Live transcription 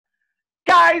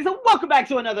guys, and welcome back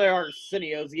to another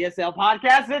Arsenio's ESL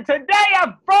podcast. And today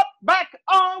I brought back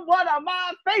on one of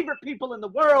my favorite people in the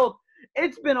world.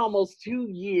 It's been almost 2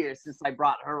 years since I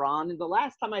brought her on. And the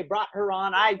last time I brought her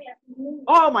on, I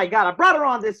brought her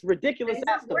on this ridiculous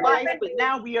ass device, but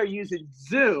now we are using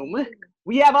Zoom.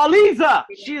 We have Eliza.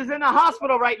 She is in the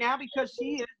hospital right now because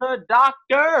she is a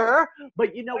doctor.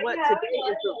 But you know what? Today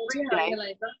is a free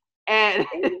day. And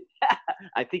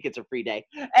I think it's a free day.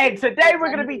 And today we're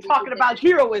going to be talking about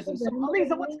heroism. So,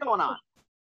 Eliza, what's going on?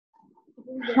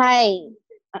 Hi.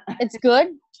 It's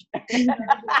good.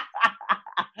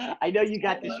 I know you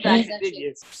got distracted, didn't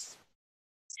you?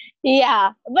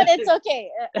 Yeah, but it's okay.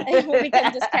 We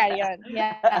can just carry on.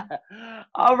 Yeah.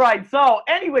 All right. So,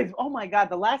 anyways, oh my God,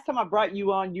 the last time I brought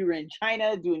you on, you were in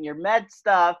China doing your med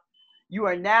stuff. You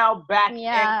are now back in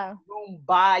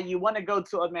Mumbai. You want to go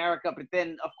to America, but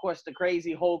then, of course, the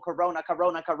crazy whole corona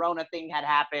thing had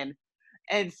happened.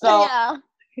 And so,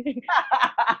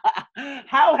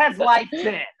 how has life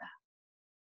been?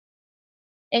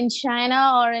 In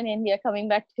China or in India? Coming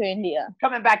back to India.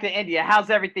 Coming back to India. How's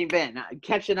everything been?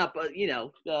 Catching up,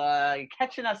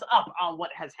 catching us up on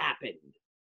what has happened.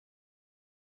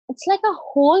 It's like a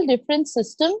whole different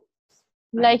system.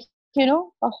 Like,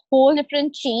 a whole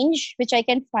different change, which I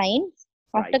can find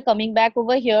after coming back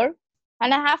over here.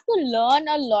 And I have to learn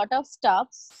a lot of stuff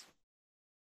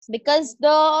because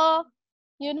the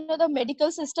medical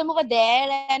system over there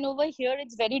and over here,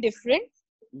 it's very different.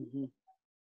 Mm-hmm.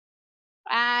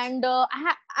 And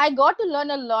I got to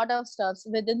learn a lot of stuff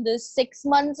within this 6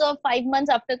 months or 5 months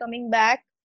after coming back.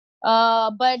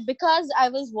 But because I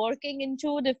was working in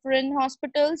 2 different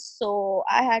hospitals, so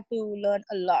I had to learn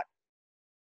a lot.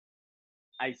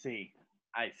 I see.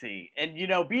 And,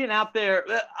 being out there,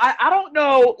 I don't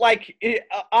know,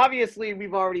 obviously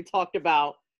we've already talked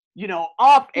about,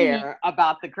 off air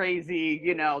about the crazy,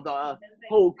 the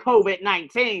whole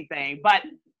COVID-19 thing. But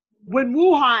when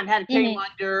Wuhan had came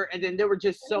under, and then there were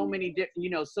just so many,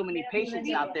 so many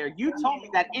patients out there, you told me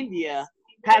that India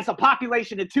has a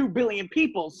population of 2 billion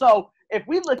people. So if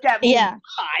we look at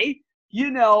Mumbai,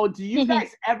 do you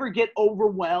guys ever get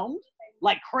overwhelmed?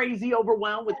 Like crazy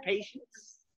overwhelmed with patients?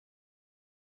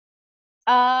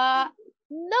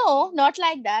 No, not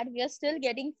like that. We are still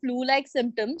getting flu-like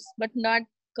symptoms, but not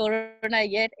corona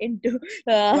yet into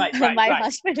my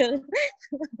hospital.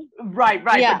 Right.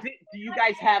 Yeah. But do you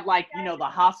guys have the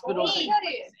hospitals in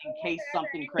case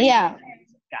something crazy? Yeah.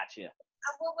 Gotcha.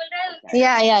 Okay.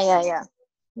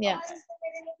 Yeah.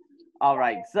 All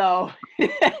right. So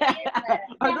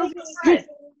are those good?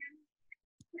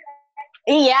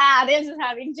 Yeah, they're just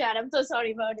having chat. I'm so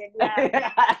sorry about it.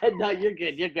 Yeah. No, you're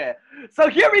good. So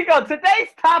here we go. Today's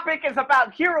topic is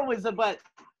about heroism, but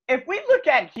if we look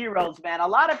at heroes, man, a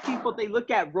lot of people, they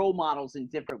look at role models in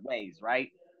different ways,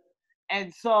 right?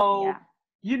 And so,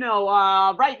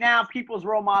 right now, people's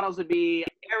role models would be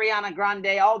Ariana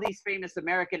Grande, all these famous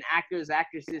American actors,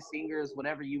 actresses, singers,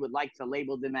 whatever you would like to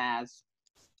label them as.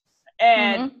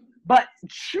 And, but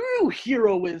true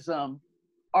heroism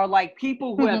are like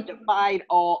people who have defied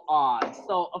all odds.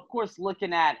 So, of course,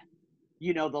 looking at,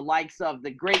 the likes of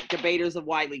the great debaters of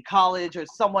Wiley College, or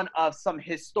someone of some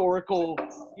historical,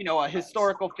 a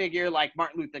historical figure like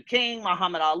Martin Luther King,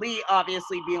 Muhammad Ali,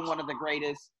 obviously being one of the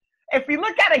greatest. If we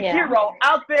look at a hero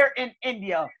out there in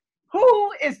India,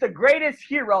 who is the greatest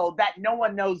hero that no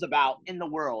one knows about in the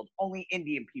world? Only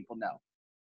Indian people know.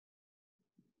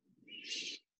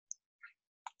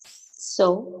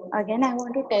 So, again, I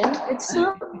want to tell, it's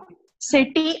a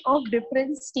city of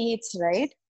different states,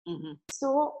 right? Mm-hmm.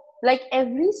 So, like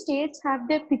every states have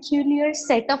their peculiar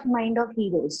set of mind of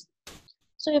heroes.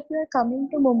 So, if you are coming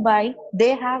to Mumbai,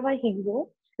 they have a hero.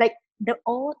 Like the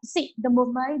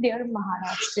Mumbai, they are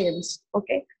Maharashtrians,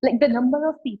 okay? Like the number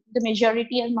of people, the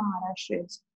majority are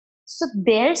Maharashtrians. So,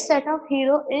 their set of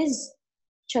hero is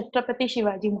Chhatrapati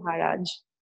Shivaji Maharaj.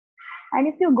 And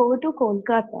if you go to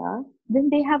Kolkata, then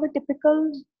they have a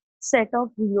typical set of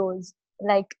heroes.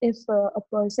 Like if a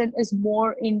person is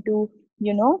more into,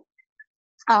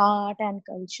 art and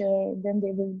culture, then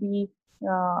they will be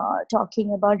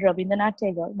talking about Rabindranath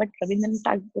Tagore. But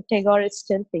Rabindranath Tagore is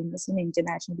still famous in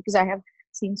international because I have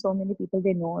seen so many people,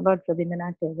 they know about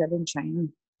Rabindranath Tagore in China.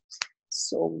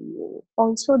 So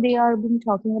also they are been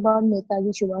talking about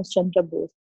Netaji Subhash Chandra Bose.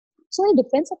 So it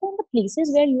depends upon the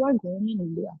places where you are going in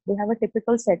India. They have a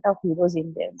typical set of heroes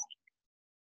in their mind.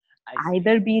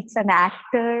 Either be it's an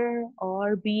actor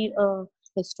or be a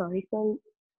historical,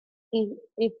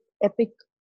 epic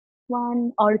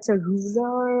one, or it's a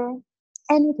ruler,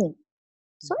 anything.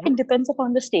 So it depends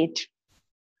upon the state.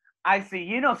 I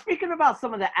see. Speaking about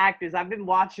some of the actors, I've been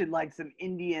watching some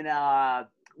Indian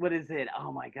what is it?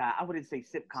 Oh my god, I wouldn't say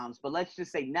sitcoms, but let's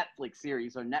just say Netflix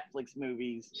series or Netflix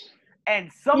movies.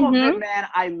 And some of them, Mm-hmm. man,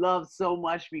 I love so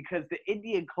much because the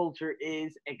Indian culture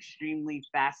is extremely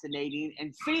fascinating.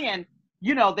 And seeing,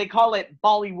 they call it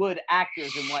Bollywood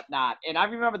actors and whatnot. And I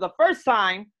remember the first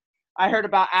time I heard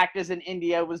about actors in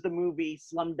India was the movie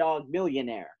Slumdog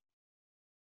Millionaire.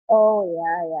 Oh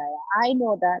yeah, yeah, yeah. I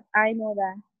know that. I know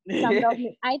that.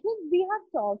 I think we have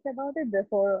talked about it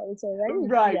before also, right?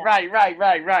 Right, Yeah. right, right,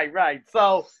 right, right, right.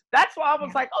 So that's why I was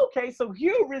Yeah. like, okay, so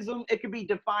heroism, it can be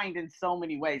defined in so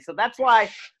many ways. So that's why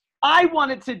I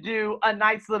wanted to do a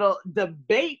nice little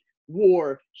debate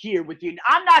war here with you.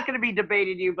 I'm not going to be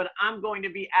debating you, but I'm going to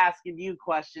be asking you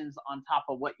questions on top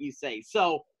of what you say.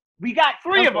 So we got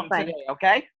three of Okay, them fine. today,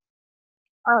 okay?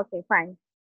 Okay, fine.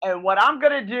 And what I'm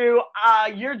going to do,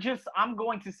 I'm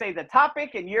going to say the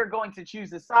topic and you're going to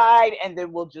choose a side and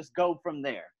then we'll just go from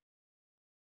there.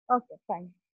 Okay, fine.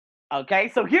 Okay,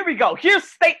 so here we go. Here's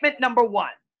statement number one.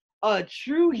 A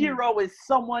true Hmm. hero is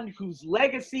someone whose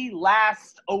legacy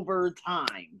lasts over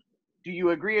time. Do you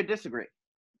agree or disagree?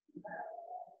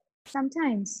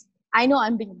 Sometimes. I know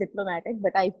I'm being diplomatic,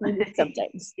 but I feel it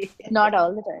sometimes. Not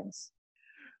all the times.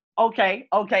 Okay,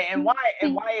 okay, and why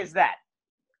and Pe- why is that?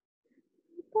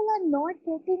 People are not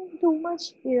getting too much,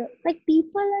 like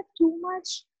people are too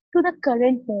much to the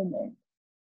current moment,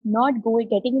 not going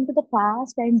getting into the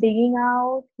past and digging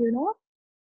out,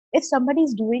 if somebody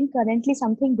is doing currently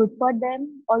something good for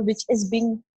them or which is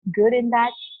being good in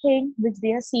that thing which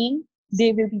they are seeing,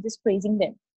 they will be just praising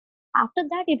them. After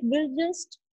that, it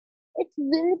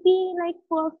will be like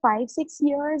for 5 6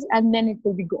 years and then it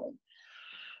will be gone.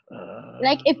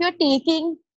 Like Uh, if you're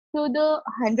taking to the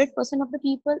 100% of the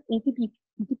people,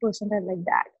 80% are like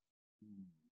that.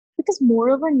 Because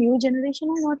moreover, new generation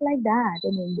are not like that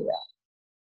in India.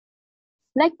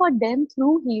 Like for them,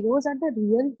 true heroes are the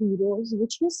real heroes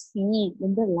which you see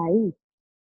in their life.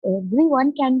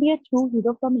 Everyone can be a true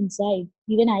hero from inside.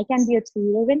 Even I can be a true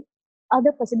hero. Even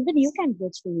other person, even you can be a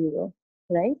true hero,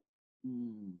 right?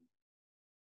 mm,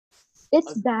 It's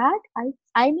uh, that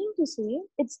I mean to say,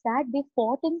 it's that they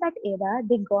fought in that era.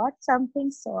 They got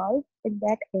something solved in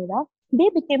that era. They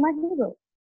became a hero.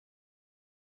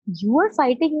 You are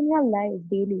fighting in your life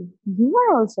daily. You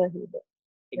are also a hero,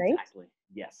 right? exactly.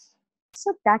 Yes.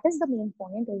 So that is the main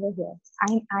point over here.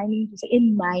 I mean to say,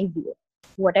 in my view,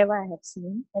 whatever I have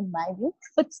seen in my view,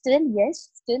 but still, yes,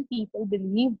 still people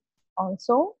believe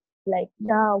also like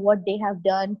what they have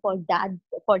done for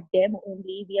them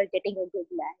only. We are getting a good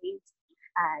life,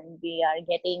 and we are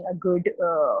getting a good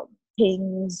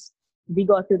things. We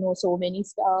got to know so many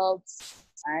stuff,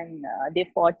 and they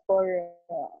fought for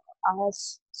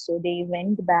us. So they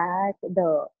went back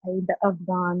the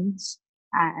Afghans,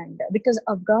 and because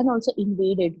Afghan also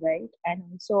invaded, right? And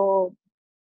also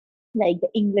like the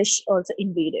English also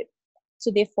invaded.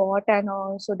 So they fought and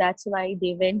all. So that's why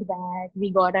they went back.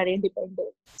 We got our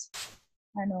independence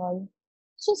and all.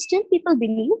 So still people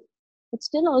believe, but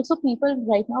still also people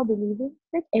right now believing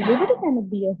that everybody cannot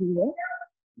be a hero.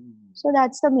 Mm. So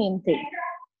that's the main thing.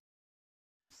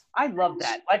 I love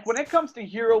that. Like when it comes to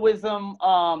heroism,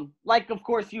 like of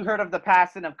course you heard of the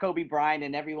passing of Kobe Bryant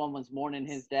and everyone was mourning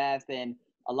his death and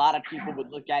a lot of people would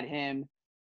look at him.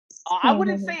 I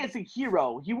wouldn't say as a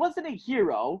hero. He wasn't a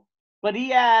hero, but he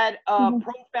had a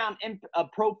profound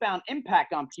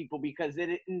impact on people because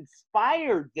it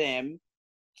inspired them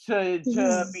to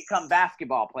Yeah. become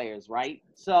basketball players, right?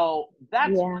 So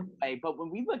that's Yeah. one way. But when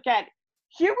we look at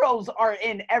heroes are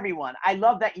in everyone. I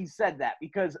love that you said that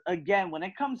because again, when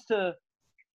it comes to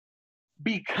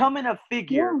becoming a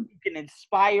figure Yeah. who can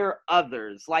inspire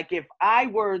others, like if I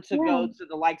were to go Yeah. to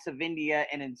the likes of India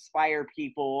and inspire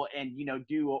people and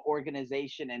do an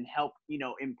organization and help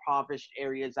impoverished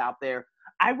areas out there,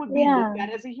 I would be looked Yeah. at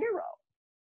as a hero.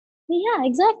 Yeah,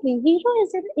 exactly. Hero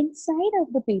is an inside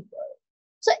of the people.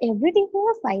 So every day we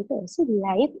are fighters. So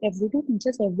life every day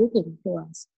teaches everything to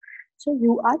us. So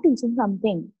you are teaching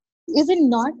something. Even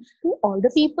not to all the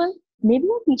people, maybe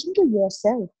you're teaching to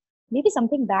yourself. Maybe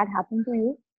something bad happened to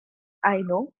you. I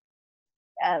know.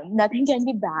 Nothing can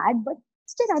be bad, but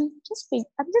still I'm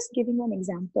just giving you an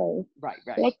example. Right,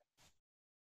 right. Like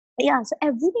yeah, so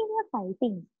every day we are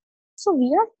fighting. So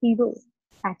we are heroes,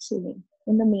 actually,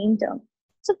 in the main term.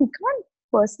 So we can't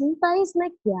personalize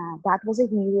like, yeah, that was a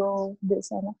hero,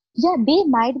 this and that. Yeah, they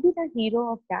might be the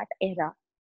hero of that era.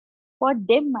 For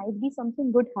them might be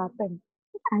something good happened.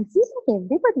 But I feel like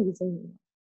everybody is a hero.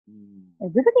 Mm,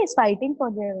 Everybody is fighting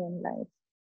for their own life,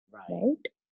 right. right?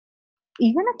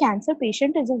 Even a cancer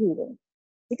patient is a hero.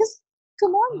 Because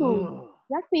come on, dude. Oh,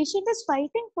 That patient is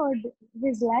fighting for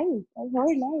his life or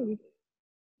her life.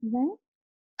 Right?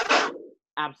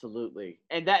 Absolutely.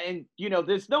 And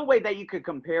there's no way that you could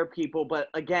compare people, but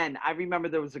again, I remember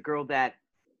there was a girl that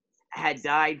had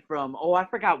died from, oh, I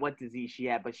forgot what disease she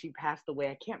had, but she passed away.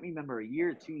 I can't remember, a year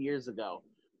or 2 years ago.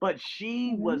 But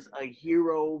she Mm-hmm. was a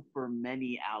hero for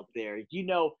many out there.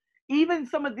 Even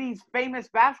some of these famous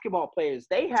basketball players,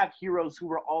 they have heroes who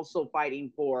were also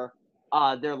fighting for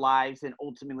their lives and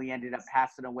ultimately ended up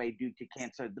passing away due to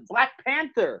cancer. The Black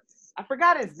Panther, I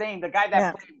forgot his name, the guy that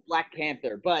Yeah. played Black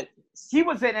Panther, but he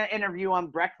was in an interview on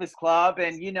Breakfast Club,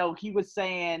 and he was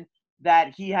saying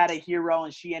that he had a hero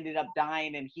and she ended up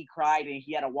dying, and he cried and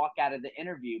he had to walk out of the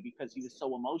interview because he was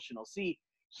so emotional. See,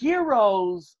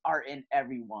 heroes are in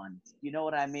everyone. You know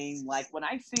what I mean? Like when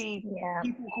I see Yeah.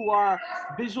 people who are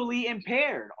visually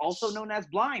impaired, also known as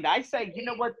blind, I say, you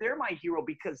know what? They're my hero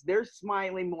because they're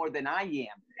smiling more than I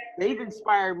am. They've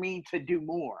inspired me to do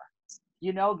more.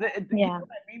 You know Yeah. what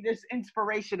I mean? There's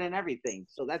inspiration in everything.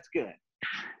 So that's good.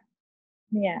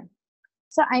 Yeah.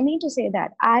 So I mean to say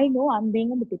that I know I'm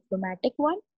being a bit diplomatic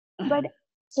one, but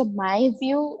from my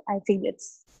view, I think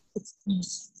it's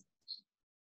this.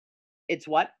 It's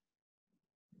what?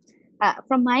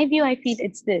 From my view, I feel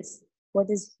it's this. What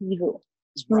is hero?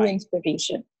 True Right.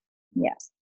 inspiration. Yeah.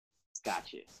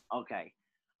 Gotcha. Okay.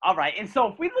 All right. And so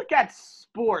if we look at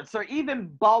sports or even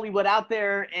Bollywood out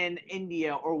there in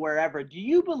India or wherever, do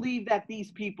you believe that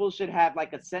these people should have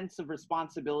like a sense of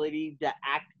responsibility to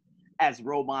act as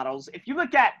role models? If you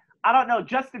look at, I don't know,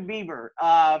 Justin Bieber,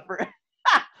 for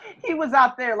he was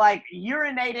out there like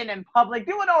urinating in public,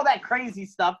 doing all that crazy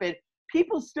stuff, and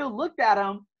people still looked at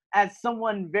him as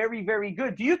someone very, very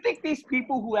good. Do you think these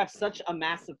people who have such a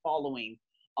massive following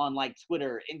on like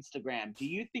Twitter, Instagram, do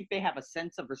you think they have a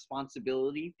sense of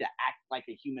responsibility to act like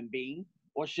a human being,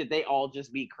 or should they all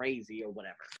just be crazy or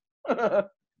whatever?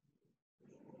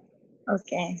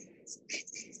 Okay.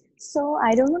 So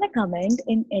I don't want to comment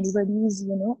in anybody's,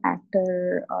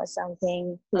 actor or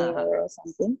something, Uh-huh. player or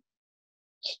something.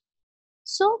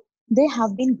 So they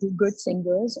have been good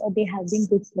singers or they have been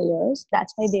good players.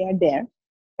 That's why they are there.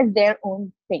 It's their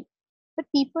own thing. But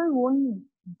people won't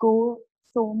go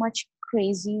so much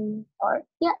crazy or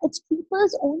yeah, it's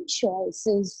people's own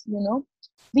choices.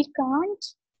 We can't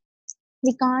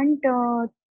we can't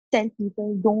tell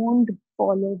people don't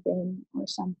follow them or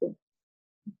something.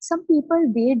 Some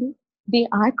people they do. They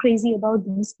are crazy about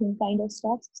these kind of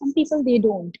stuff. Some people they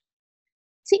don't.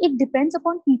 See, it depends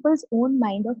upon people's own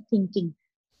mind of thinking.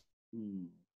 Hmm.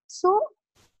 So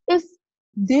if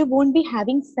they won't be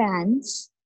having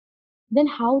fans, then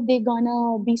how they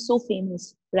gonna be so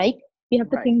famous, right? We have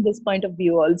to Right, think this point of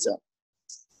view also.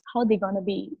 How they gonna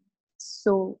be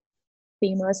so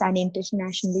famous and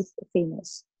internationally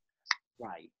famous?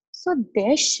 right, So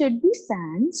there should be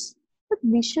fans, but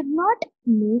we should not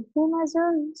make them as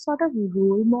a sort of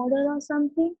role model or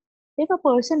something. If a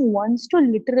person wants to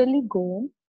literally go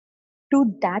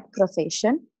to that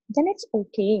profession, then it's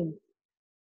okay,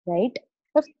 right?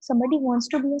 If somebody wants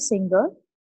to be a singer,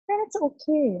 then it's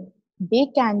okay. They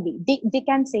can be. They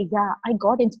can say, yeah, I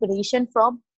got inspiration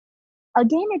from,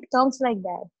 again, it comes like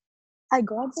that. I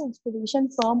got the inspiration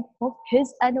from of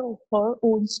his and of her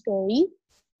own story,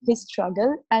 his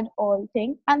struggle and all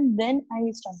thing. And then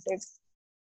I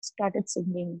started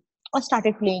singing or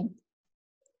started playing.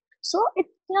 So it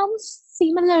comes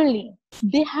similarly.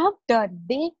 They have done.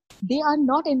 They are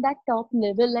not in that top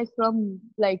level like from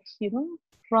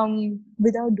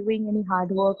without doing any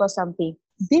hard work or something.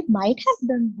 They might have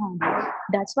done hard work.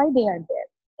 That's why they are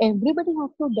there. Everybody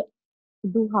have to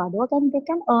do hard work and they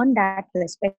can earn that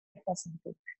respect or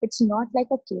something. It's not like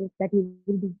a cake that you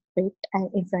will be baked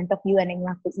in front of you and then you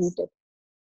have to eat it,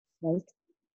 right?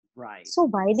 right, So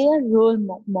why they are role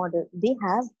model? They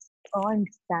have earned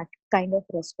that kind of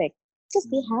respect because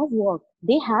they mm, have work.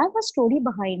 They have a story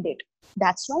behind it.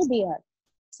 That's why they are.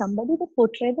 Somebody they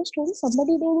portray the story,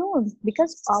 somebody they don't.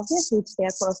 Because obviously it's their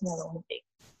personal own thing,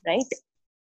 right?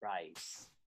 right,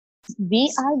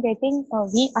 We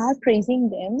are praising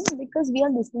them because we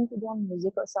are listening to their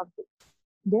music or something.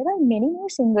 There are many more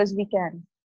singers we can.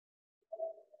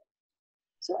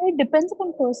 So it depends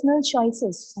upon personal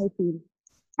choices, I feel.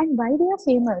 And why they are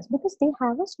famous? Because they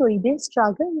have a story. They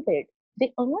struggled with it.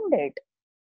 They earned it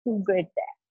to get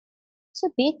there. So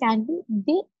they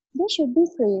should be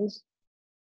praised,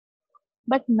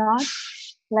 but not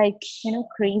like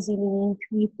crazily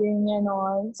tweeting and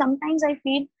all. Sometimes I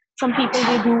feel some people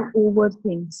they do over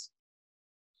things,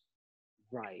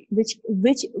 right, which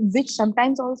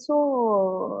sometimes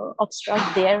also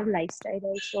obstruct their lifestyle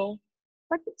also.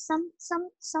 But some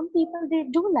people they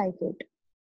do like it.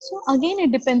 So again,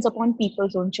 it depends upon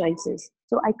people's own choices.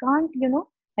 So I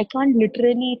can't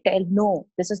literally tell no,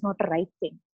 this is not the right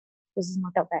thing. This is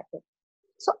not a bad thing.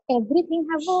 So everything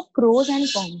have a pros and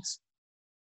cons.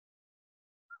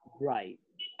 Right.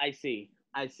 I see.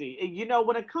 I see.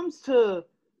 When it comes to,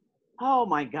 oh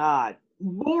my God,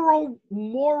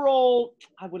 moral,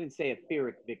 I wouldn't say a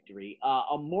Pyrrhic victory,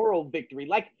 a moral victory.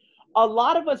 Like a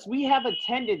lot of us, we have a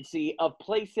tendency of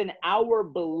placing our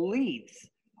beliefs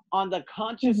on the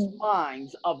conscious Mhm.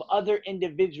 minds of other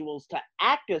individuals to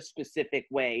act a specific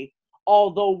way,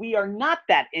 although we are not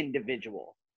that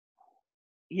individual.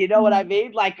 You know what I Mhm.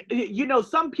 mean? Like,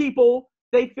 some people,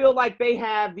 they feel like they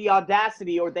have the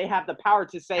audacity or they have the power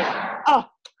to say, oh,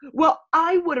 well,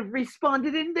 I would have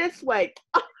responded in this way.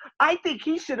 I think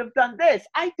he should have done this.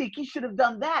 I think he should have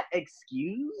done that.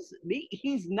 Excuse me?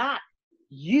 He's not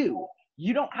you.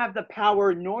 You don't have the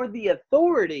power nor the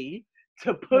authority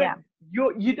to put Yeah,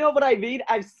 you know what I mean?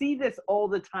 I see this all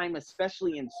the time,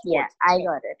 especially in yeah, sports. I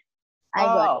got it. I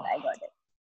got it. Oh, I got it.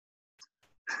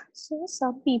 So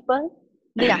some people,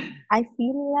 yeah, I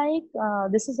feel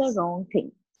like this is a wrong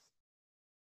thing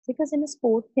because in a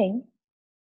sport thing,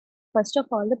 first of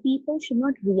all, the people should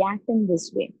not react in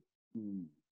this way. mm,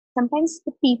 Sometimes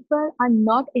the people are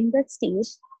not in the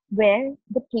stage where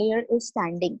the player is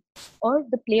standing or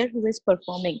the player who is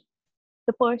performing.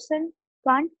 The person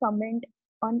can't comment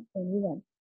on anyone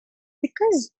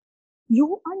because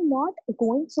you are not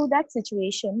going through that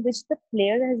situation which the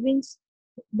player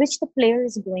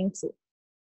is going through.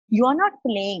 You are not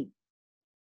playing.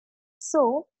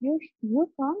 So you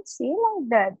can't say like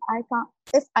that. I can't.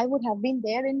 If I would have been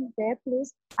there in their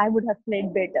place, I would have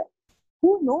played better.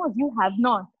 Who knows? You have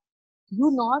not.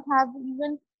 You not have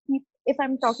even. If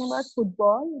I'm talking about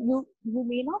football, you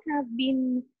may not have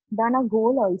been done a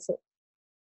goal also,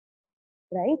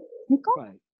 right? You can't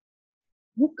right.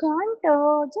 you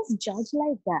can't just judge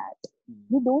like that. Mm,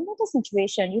 You don't know the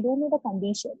situation. You don't know the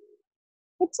condition.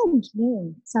 It's a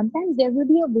game. Sometimes there will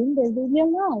be a win. There will be a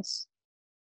loss.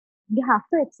 You have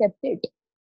to accept it,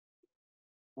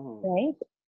 mm, right?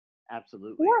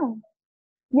 absolutely. Yeah.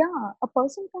 Yeah, a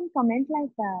person can comment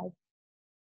like that.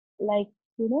 Like,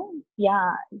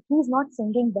 yeah, he's not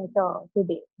singing better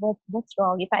today. What's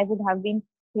wrong? If I would have been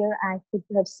here, I could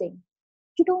have sing.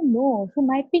 You don't know. He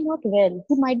might be not well.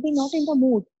 He might be not in the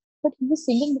mood. But he is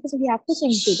singing because we have to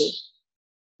sing today.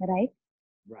 Right?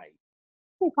 Right.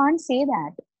 You can't say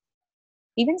that.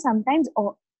 Even sometimes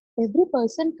every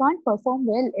person can't perform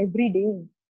well every day.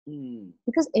 Mm,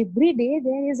 Because every day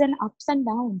there is an ups and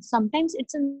downs. Sometimes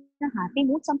it's in a happy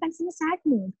mood, sometimes in a sad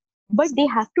mood. But they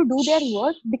have to do their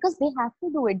work because they have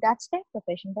to do it. That's their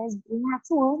profession. They have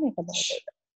to earn it about it,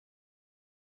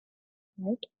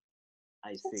 right?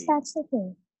 I So see. that's the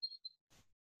thing.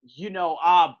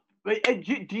 But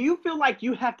do you feel like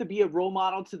you have to be a role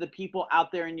model to the people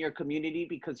out there in your community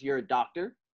because you're a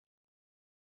doctor?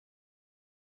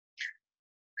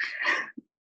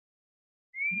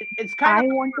 It's kind I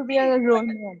of want to for be me, a role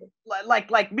model.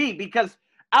 like me, because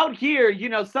out here,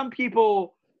 some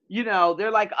people,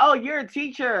 they're like, "Oh, you're a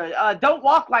teacher. Don't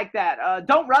walk like that.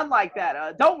 Don't run like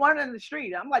that. Don't run in the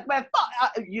street." I'm like, "Man, fuck."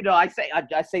 I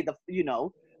say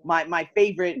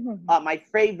Mhm. my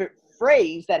favorite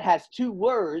phrase that has two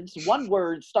words. One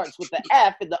word starts with the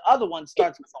F, and the other one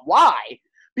starts with a Y.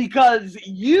 Because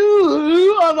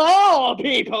you, of all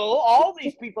people, all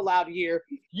these people out here,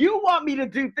 you want me to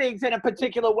do things in a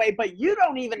particular way, but you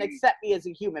don't even accept me as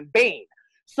a human being.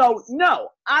 So, no,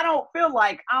 I don't feel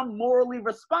like I'm morally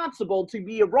responsible to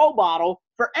be a role model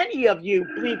for any of you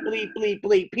bleep, bleep, bleep,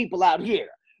 bleep people out here.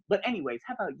 But, anyways,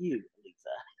 how about you,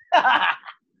 Lisa?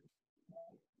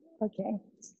 Okay.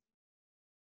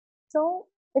 So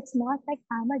it's not like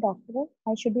I'm a doctor.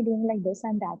 I should be doing like this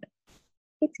and that.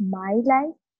 It's my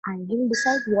life. I will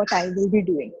decide what I will be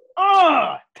doing.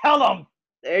 Tell them.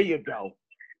 There you go.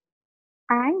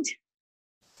 And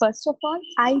first of all,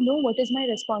 I know what is my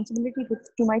responsibility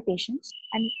to my patients,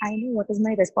 and I know what is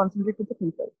my responsibility to the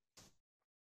people.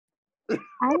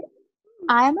 And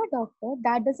I am a doctor.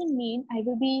 That doesn't mean I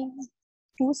will be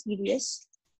too serious.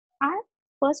 I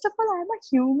first of all, I am a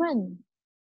human.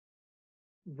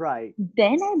 Right.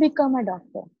 Then I become a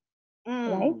doctor,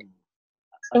 right? Mm,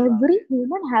 I love Every it.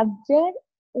 human have their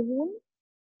own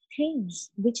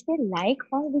things which they like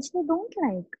or which they don't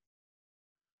like,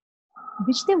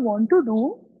 which they want to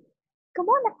do. Come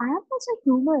on, I am also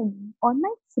human. On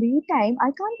my free time,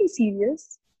 I can't be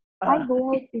serious. I Uh,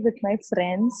 go out with my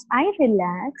friends. I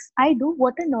relax. I do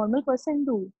what a normal person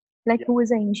do, like yeah, who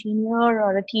is an engineer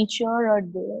or a teacher or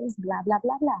this, blah blah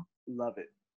blah blah. love it.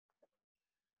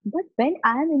 But when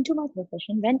I am into my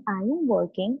profession, when I am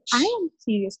working, I am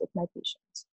serious with my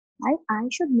patients. I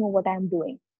should know what I am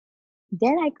doing.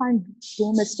 There I can't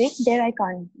do mistake. There I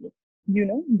can't be.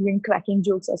 doing cracking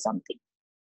jokes or something.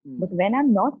 But Mm. when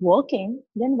I'm not working,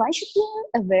 then why should you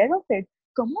be aware of it?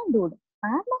 Come on, dude.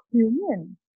 I'm a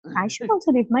human. I should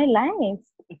also live my life.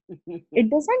 It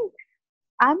doesn't,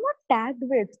 I'm not tagged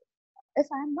with, if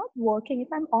I'm not working, if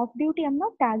I'm off duty, I'm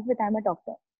not tagged with I'm a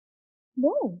doctor.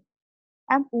 No,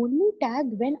 I'm only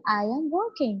tagged when I am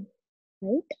working,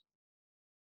 right?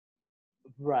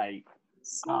 Right.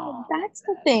 So Oh, that's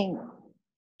the thing.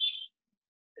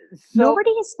 so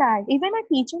Nobody is tagged. Even a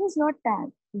teacher is not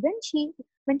tagged. When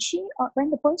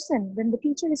the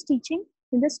teacher is teaching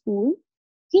in the school,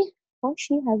 he or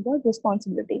she has got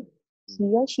responsibility. He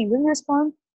or she will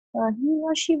respond. He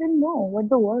or she will know what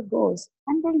the work goes,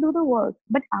 and they'll do the work.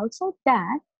 But outside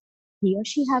that, he or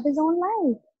she have his own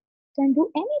life. Can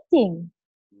do anything.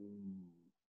 mm,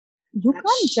 You that,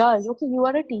 can't judge. Okay, you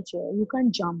are a teacher. You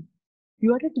can't jump.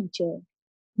 You are a teacher.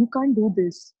 You can't do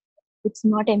this. It's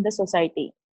not in the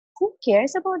society. Who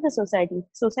cares about the society?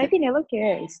 Society never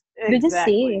cares. They just say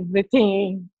exactly.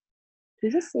 everything. They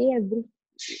just say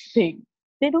everything.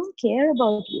 They don't care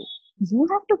about you. You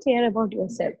have to care about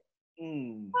yourself.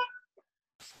 Mm.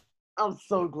 I'm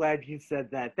so glad you said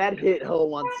that. That hit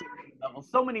home on so many levels.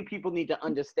 So many people need to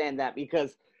understand that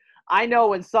because I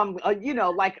know in some,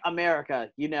 like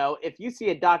America, if you see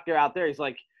a doctor out there, he's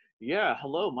like, yeah,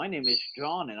 hello, my name is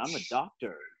John and I'm a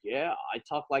doctor. Yeah, I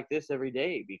talk like this every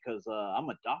day because I'm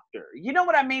a doctor. You know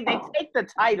what I mean? They take the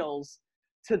titles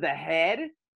to the head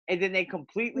and then they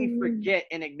completely Mm. forget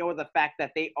and ignore the fact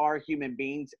that they are human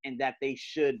beings and that they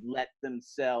should let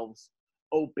themselves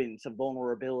open to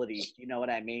vulnerability. You know what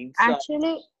I mean? So,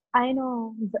 Actually, I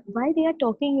know why they are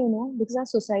talking, because our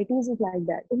societies is like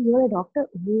that. Oh, you're a doctor?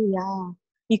 Oh, yeah.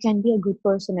 You can be a good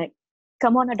person. Like,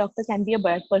 come on, a doctor can be a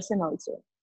bad person also.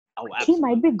 oh, He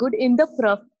might be absolutely. good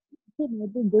he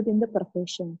might be good in the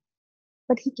profession,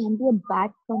 but he can be a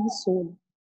bad from his soul.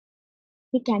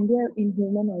 He can be an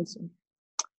inhuman also.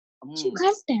 So you Mm,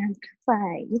 can't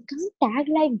tag. You can't tag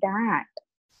like that.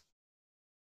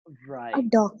 A right.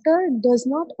 doctor does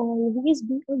not always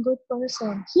be a good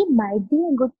person. He might be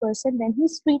a good person when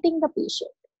he's treating the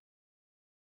patient.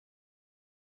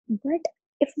 But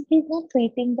if he's not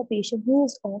treating the patient who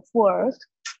is off work,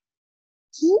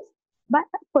 he but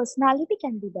personality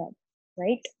can be bad,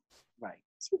 right? Right.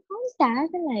 So you can't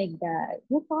tag like that.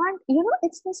 You can't,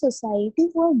 it's the society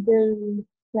who are built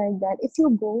like that. If you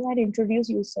go and introduce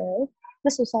yourself,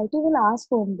 the society will ask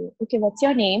only, okay, what's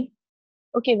your name?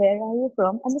 Okay, where are you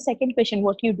from? And the second question,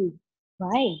 what you do?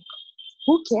 Why?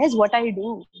 Who cares what I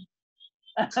do?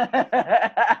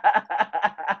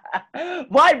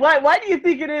 Why do you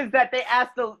think it is that they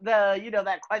ask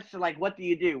that question like what do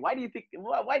you do? Why do you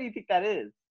think that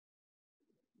is?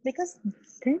 Because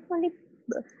then only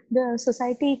the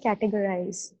society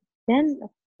categorize. Then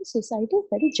society is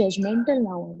very judgmental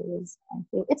nowadays. I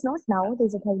feel. It's not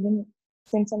nowadays, it has been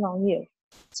since a long year.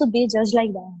 So they judge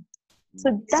like that.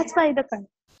 So that's why the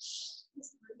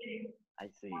I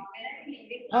see.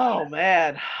 Oh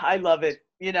man, I love it.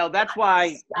 That's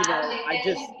why,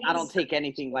 I don't take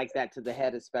anything like that to the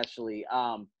head, especially.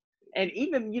 And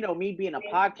even, me being a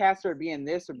podcaster, or being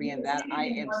this or being that, I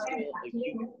am still a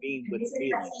human being with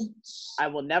feelings. I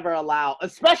will never allow,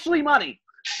 especially money.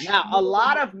 Now, a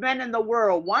lot of men in the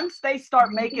world, once they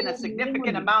start 90 making a you're leaving significant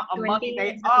only. amount of 20 money, they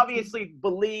is the fixing. obviously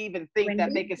believe and think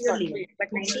that 20 they can you're start leaving. treating But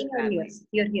people 19 very you're badly. yours.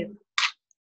 You're here.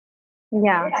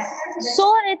 Yeah.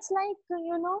 So it's like,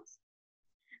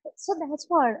 so that's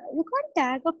what you can't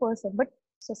tag a person, but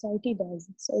society does.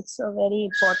 So it's a very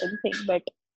important thing, but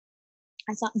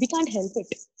we can't help it.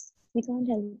 We can't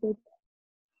help it.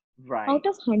 Out Right.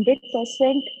 of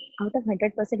 100%,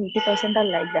 80% are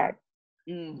like that.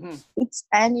 Hmm. It's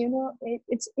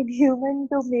inhuman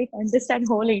to make understand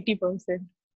whole 80%.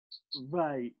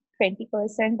 Right.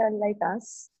 20% are like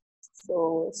us.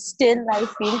 So still, I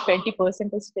feel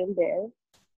 20% is still there.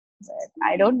 But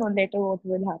I don't know later what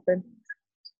will happen.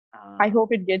 I Uh,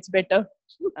 hope it gets better.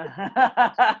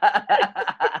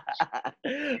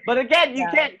 but again, you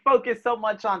Yeah. can't focus so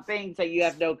much on things that you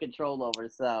have no control over.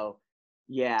 So,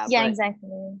 yeah, Yeah, but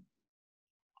exactly.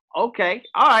 okay.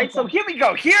 All right. So Exactly. here we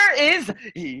go. Here is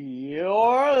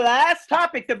your last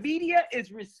topic. The media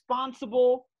is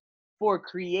responsible for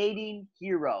creating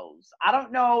heroes. I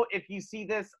don't know if you see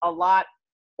this a lot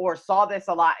or saw this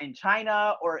a lot in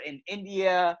China or in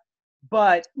India,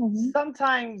 but Mm-hmm.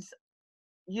 sometimes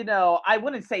I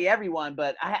wouldn't say everyone,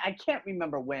 but I can't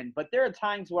remember when, but there are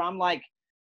times where I'm like,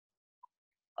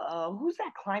 who's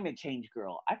that climate change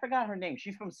girl? I forgot her name.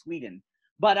 She's from Sweden.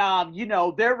 But you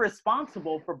know, they're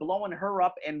responsible for blowing her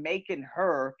up and making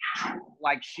her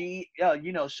like she,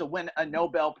 you know, she'll win a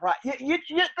Nobel Prize.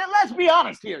 Let's be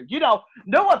honest here. You know,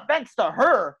 no offense to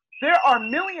her, there are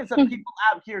millions of people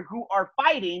out here who are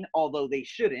fighting, although they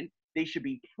shouldn't. They should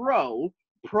be pro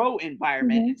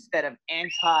environment Mm-hmm. instead of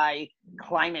anti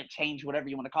climate change, whatever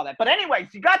you want to call that. But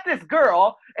anyways, you got this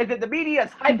girl, and then the media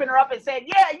is hyping her up and saying,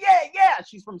 yeah,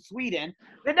 she's from Sweden.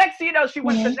 The next thing you know, she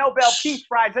wins the Mm-hmm. Nobel Peace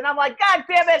Prize, and I'm like, God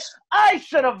damn it, I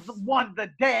should have won the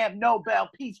damn Nobel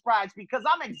Peace Prize because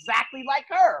I'm exactly like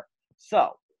her.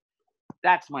 So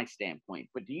that's my standpoint.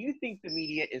 But do you think the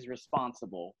media is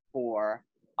responsible for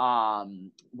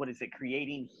what is it,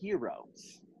 creating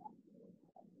heroes?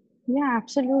 Yeah,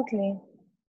 absolutely.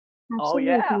 Oh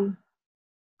yeah. Absolutely.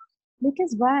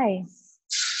 Because why?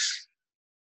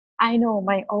 I know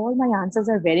my all my answers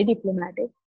are very diplomatic,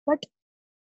 but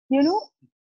you know,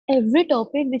 every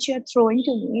topic which you are throwing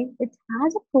to me, it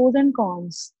has a pros and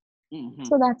cons. Hmm.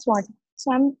 So that's what.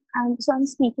 So I'm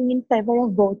speaking in favor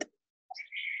of both.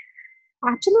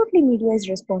 Absolutely, media is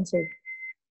responsive.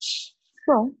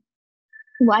 So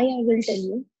why I will tell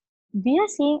you, we are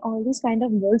seeing all these kind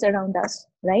of girls around us,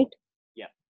 right? Yeah.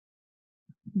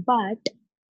 But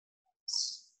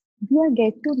we are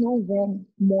get to know when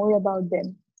more about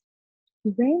them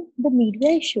when the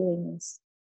media is showing us,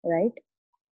 right?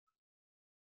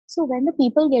 So when the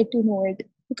people get to know it,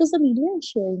 because the media is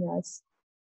showing us.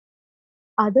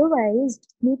 Otherwise,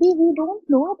 maybe we don't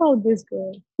know about this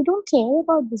girl. We don't care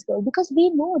about this girl because we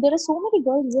know there are so many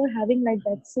girls who are having like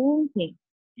that same thing.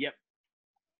 Yep.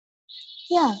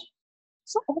 Yeah.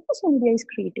 So obviously media is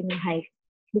creating a hype.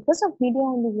 Because of media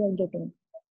only we are getting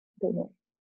to know.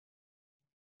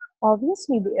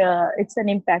 Obviously, it's an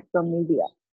impact from media.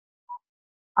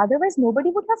 Otherwise, nobody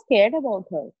would have cared about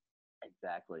her.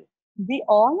 Exactly. We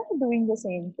all are doing the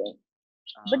same thing.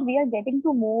 But Uh, we are getting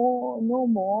to know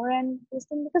more and this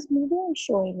thing because media is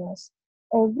showing us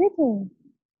everything,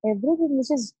 everything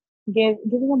which is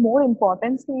giving a more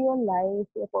importance to your life,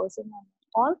 your person,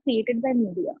 all created by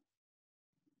media.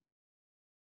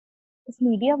 If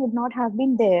media would not have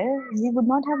been there, we would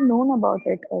not have known about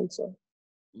it also.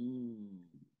 mm,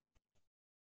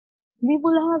 We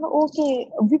would have,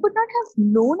 okay, we would not have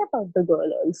known about the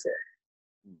girl also.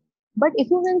 mm. But if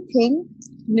you will think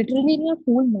literally in your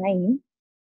cool mind,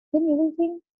 then you will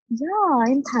think,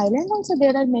 yeah, in Thailand also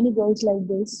there are many girls like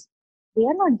this. They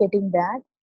are not getting that,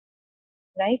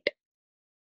 right?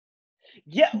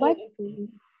 Yeah. But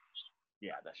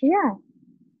Yeah, that's true. yeah,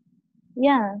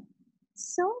 yeah.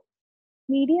 So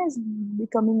media is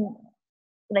becoming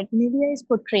like media is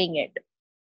portraying it.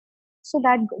 So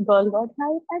that girl got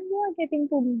hype and we are getting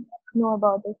to know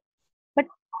about it. But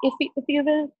if you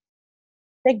will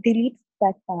like delete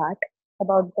that part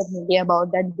about the media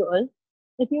about that girl,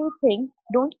 if you think,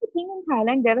 don't you think in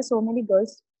Thailand there are so many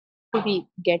girls to be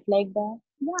get like that?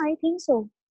 Yeah, I think so.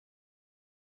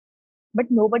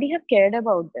 But nobody have cared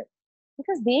about them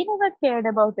because they never cared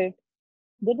about it.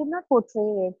 They did not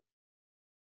portray it.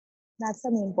 That's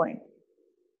the main point.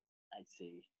 I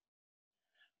see.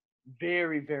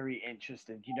 Very, very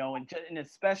interesting. You know, and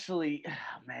especially,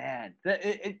 man,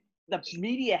 the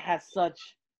media has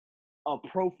such a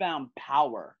profound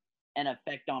power and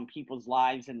effect on people's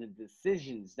lives and the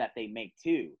decisions that they make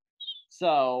too.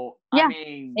 So, I Yeah,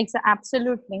 mean,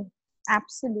 absolutely,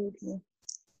 absolutely.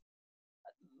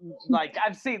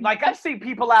 I've seen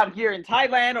people out here in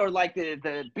Thailand or like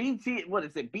the BT, what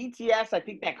is it, BTS? I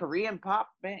think that Korean pop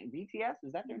band, BTS,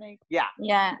 is that their name? Yeah,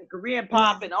 Yeah, the Korean yeah,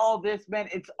 pop and all this, man.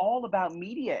 It's all about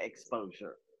media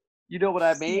exposure. You know what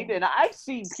I mean? yeah. And I've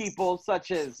seen people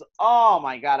such as, oh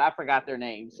my God, I forgot their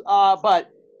names. But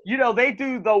you know, they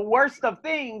do the worst of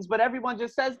things, but everyone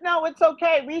just says, no, it's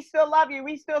okay. We still love you.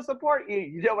 We still support you.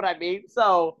 You know what I mean?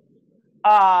 So,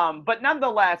 but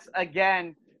nonetheless,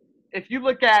 again, if you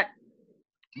look at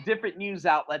different news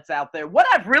outlets out there, what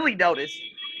I've really noticed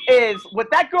is with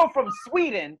that girl from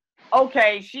Sweden,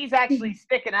 okay, she's actually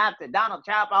sticking out to Donald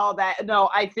Trump, all that. No,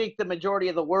 I think the majority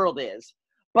of the world is.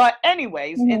 But,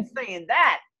 anyways, in Mhm, saying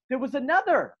that, there was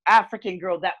another African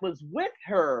girl that was with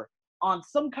her on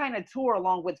some kind of tour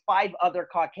along with five other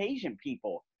Caucasian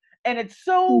people. And it's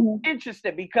so mhm,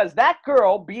 interesting because that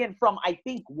girl, being from, I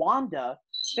think, Wanda,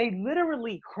 they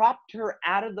literally cropped her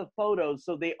out of the photos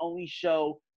so they only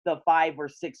show the five or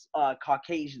six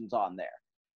Caucasians on there.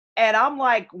 And I'm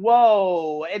like,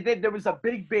 whoa. And then there was a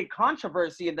big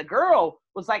controversy. And the girl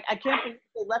was like, I can't believe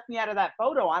they left me out of that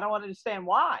photo. I don't understand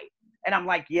why. And I'm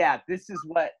like, yeah, this is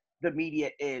what the media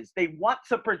is. They want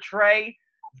to portray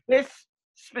this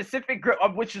specific group,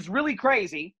 which is really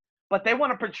crazy, but they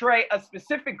want to portray a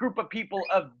specific group of people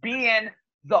of being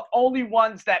the only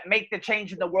ones that make the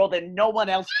change in the world and no one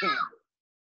else can.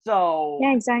 So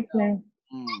Yeah, exactly.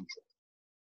 mm,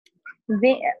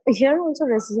 Here also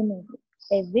racism is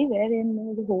everywhere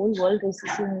in the whole world.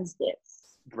 Racism is there.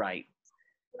 right.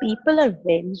 People are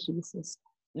very racist.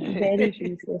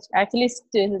 Actually,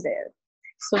 still there.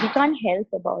 So we can't help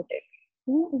about it.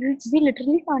 We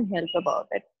literally can't help about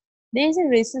it. There is a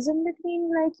racism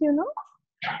between, like,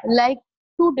 like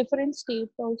two different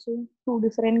states also, two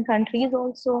different countries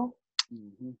also.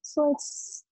 Mhm. So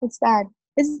it's that.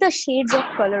 It's the shades of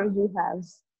color you have.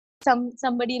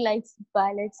 Somebody likes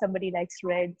violet, somebody likes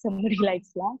red, somebody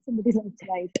likes black, somebody likes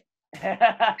white.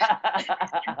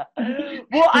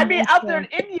 Well, I mean, That's out there why.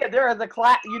 in India, there are the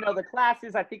the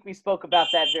classes. I think we spoke about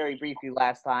that very briefly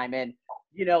last time, and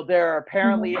there are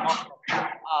apparently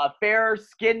Mhm. fair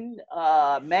skinned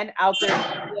men out there in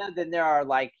India. Then there are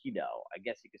like I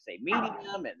guess you could say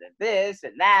medium, and then this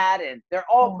and that, and they're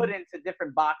all Yeah. put into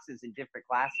different boxes in different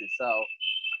classes. So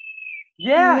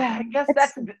yeah, Yeah. I guess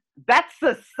It's that's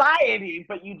society,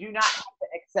 but you do not have to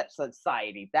accept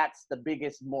society. That's the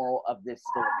biggest moral of this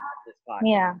story, this podcast.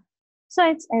 Yeah. So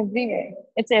it's everywhere.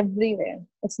 It's everywhere.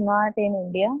 It's not in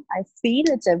India. I feel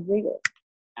it's everywhere.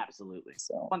 Absolutely,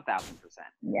 So 1000%.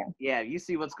 yeah. Yeah, you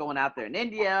see what's going out there in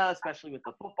India, especially with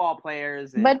the football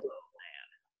players, and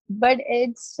But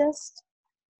it's just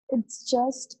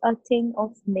a thing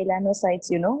of melanocytes,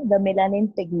 the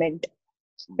melanin pigment.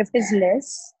 If it is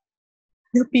less,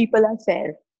 the people are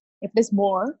fair. If it is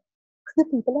more, the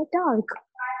people are dark.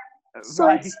 So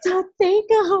right. it's the thing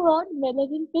about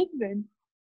melanin pigment.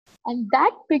 And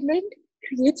that pigment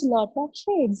creates a lot of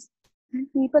shades. And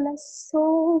people are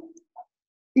so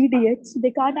idiots,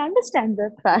 they can't understand the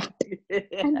fact.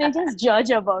 And they just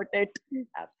judge about it.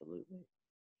 Absolutely.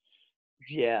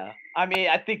 Yeah, I mean,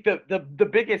 I think the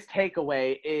biggest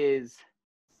takeaway is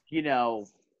you know,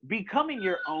 becoming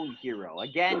your own hero.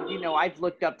 Again, I've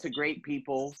looked up to great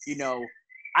people.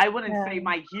 I wouldn't say Yeah.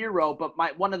 my hero, but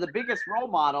my one of the biggest role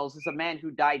models is a man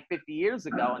who died 50 years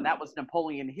ago, and that was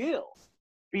Napoleon Hill.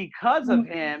 Because of Mm.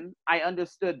 him, I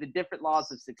understood the different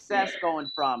laws of success, going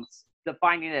from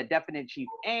defining a definite chief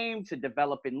aim to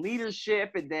developing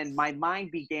leadership, and then my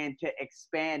mind began to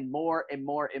expand more and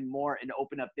more and more and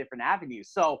open up different avenues.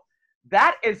 So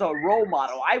that is a role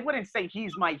model. I wouldn't say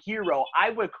he's my hero. I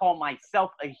would call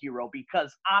myself a hero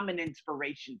because I'm an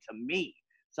inspiration to me.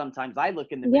 Sometimes I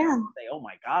look in the mirror Yeah. and say, "Oh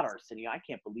my God, Arsenio, I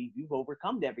can't believe you've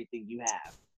overcome everything you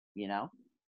have." You know?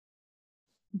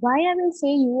 Why I will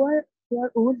say you are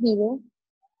your own hero?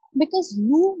 Because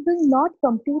you will not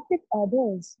compete with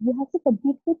others. You have to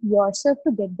compete with yourself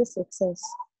to get the success.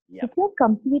 If Yep. you're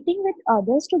competing with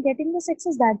others to getting the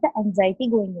success, that's the anxiety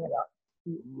going around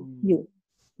Mm. you.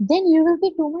 Then you will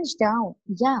be too much down.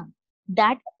 Yeah,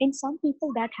 that in some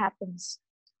people that happens.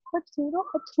 But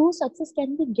a true success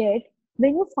can be get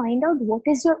when you find out what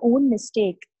is your own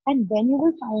mistake, and when you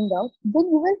will find out, then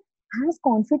you will have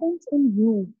confidence in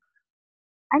you,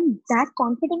 and that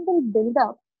confidence will build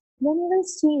up. Then you will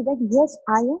see that yes,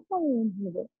 I am my own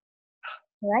hero,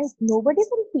 right? Nobody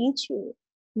will teach you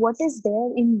what is there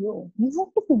in you. You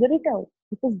have to figure it out.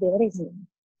 It is there in you,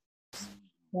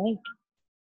 right?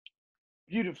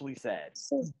 Beautifully said.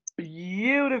 So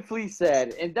Beautifully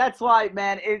said. And that's why,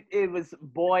 man, it was,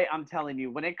 boy, I'm telling you,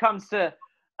 when it comes to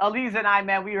Eliza and I,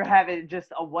 man, we were having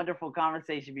just a wonderful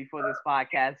conversation before this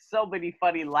podcast. So many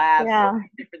funny laughs, so yeah, many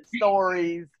different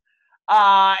stories.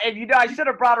 And I should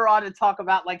have brought her on to talk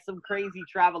about like some crazy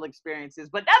travel experiences.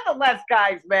 But nonetheless,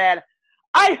 guys, man,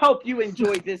 I hope you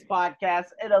enjoyed this podcast.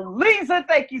 And Eliza,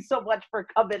 thank you so much for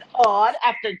coming on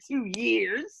after 2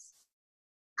 years.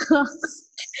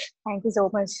 thank you so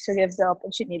much to give the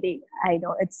opportunity. I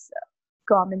know it's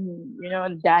common,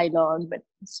 dialogue, but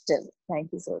still, thank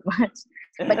you so much.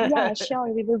 But yeah, sure,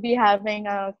 we will be having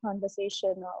a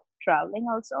conversation of traveling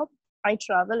also. I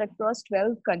travel across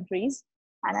 12 countries,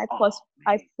 and Oh,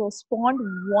 I man. postponed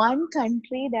one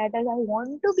country that is I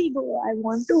want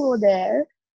to go there,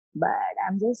 but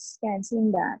I'm just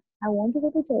canceling that. I want to go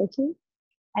to Turkey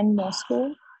and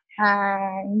Moscow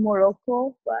and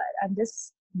Morocco, but I'm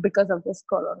just because of this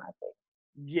Corona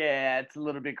Yeah, it's a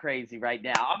little bit crazy right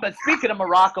now. But speaking of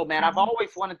Morocco, man, I've thing.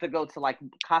 always wanted to go to like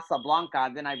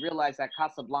Casablanca. Then I realized that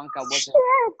Casablanca wasn't Shit,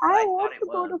 what I I thought want it to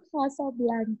go was. to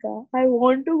Casablanca. I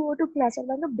want to go to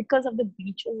Casablanca because of the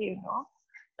beaches.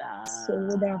 So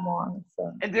Uh, damn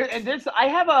awesome. and there's I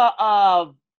have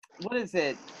a what is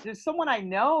it? There's someone I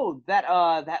know that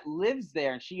lives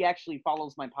there, and she actually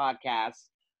follows my podcast.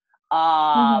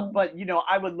 Hmm. But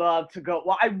I would love to go.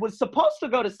 Well, I was supposed to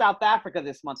go to South Africa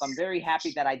this month. I'm very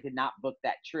happy that I did not book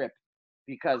that trip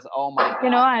because oh my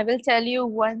god. I will tell you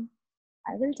one.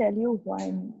 I will tell you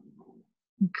one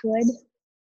good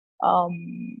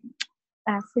um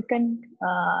African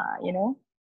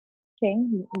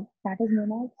thing that is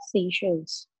known as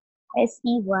Seychelles.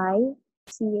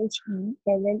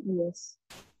 Seychelles.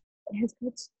 It has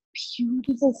this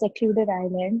beautiful secluded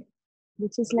island,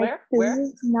 which is like Where? this Where?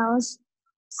 is now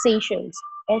Seychelles.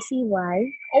 Oh,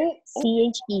 oh,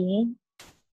 Seyche.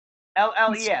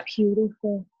 It's LLES.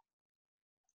 beautiful.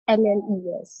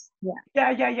 Lles. Yeah,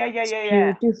 Yeah, yeah, yeah, yeah, it's yeah,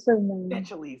 yeah. beautiful, man.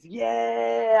 Seychelles.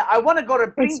 Yeah, I want to go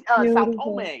to It's Sao beautiful.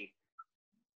 Tome.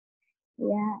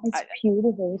 Yeah, it's I,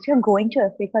 beautiful. If you're going to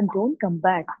Africa, don't come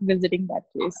back visiting that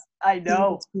place. I Please,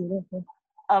 know it's beautiful.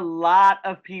 a lot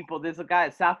of people. There's a guy,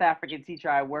 a South African teacher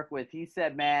I work with. He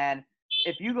said, man,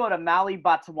 if you go to Mali,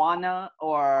 Botswana,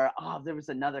 or there was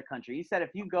another country. He said if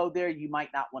you go there, you might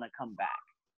not want to come back.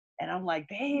 And I'm like,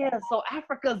 damn, so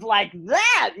Africa's like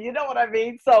that. You know what I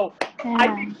mean? So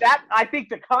Yeah. I think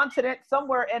the continent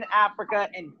somewhere in Africa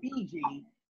and Fiji,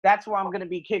 that's where I'm gonna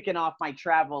be kicking off my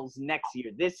travels next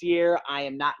year. This year I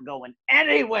am not going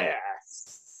anywhere.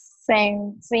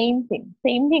 Same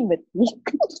thing with me.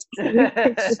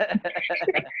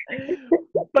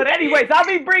 But anyways, I'll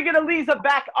be bringing Eliza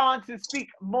back on to speak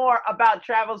more about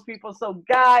travels, people. So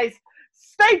guys,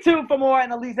 stay tuned for more.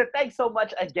 And Eliza, thanks so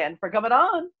much again for coming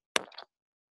on.